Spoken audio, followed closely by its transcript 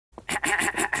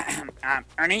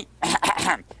Ernie,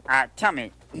 tell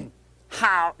me,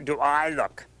 how do I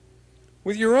look?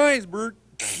 With your eyes, Bert.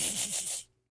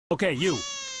 Okay, you.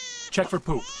 Check for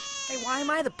poop. Hey, why am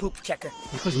I the poop checker?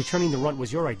 Because returning the runt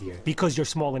was your idea. Because you're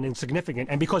small and insignificant.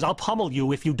 And because I'll pummel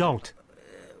you if you don't.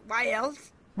 Why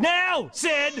else? Now,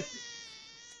 Sid!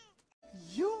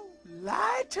 You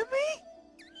lied to me?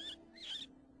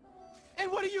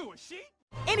 And what are you, a sheep?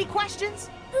 Any questions?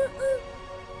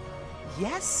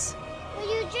 Yes? Will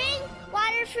you drink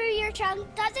water through your tongue?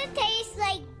 Does it taste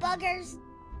like buggers?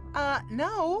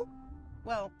 No.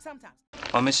 Well, sometimes.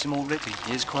 I miss him already.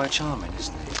 He is quite charming,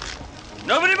 isn't he?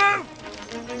 Nobody move!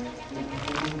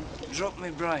 Drop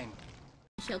me brain.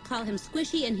 I shall call him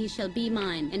Squishy, and he shall be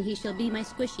mine, and he shall be my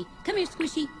Squishy. Come here,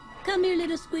 Squishy. Come here,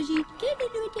 little Squishy.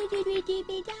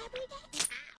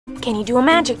 Can you do a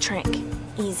magic trick?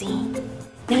 Easy.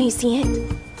 Now you see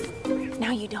it.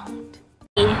 Now you don't.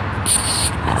 Say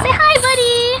hi,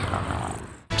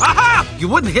 buddy! Aha! You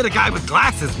wouldn't hit a guy with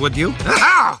glasses, would you?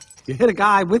 Aha! You hit a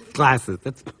guy with glasses.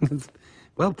 That's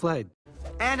well played.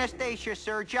 Anastasia,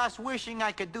 sir, just wishing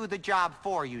I could do the job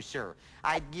for you, sir.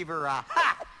 I'd give her a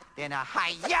ha, then a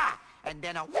hi-ya, and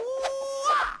then a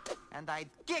woo-ah, and I'd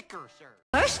kick her, sir.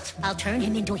 First, I'll turn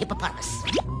him into a hippopotamus.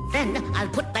 Then, I'll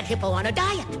put that hippo on a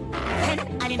diet.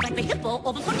 Then, I'll invite the hippo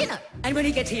over for dinner. And when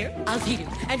he gets here, I'll feed him,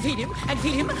 and feed him, and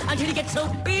feed him, until he gets so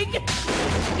big,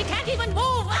 he can't even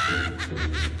move.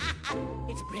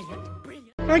 It's brilliant,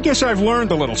 brilliant. I guess I've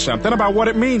learned a little something about what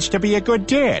it means to be a good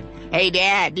dad. Hey,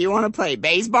 Dad, do you want to play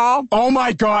baseball? Oh,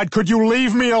 my God, could you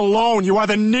leave me alone? You are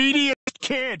the neediest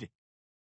kid.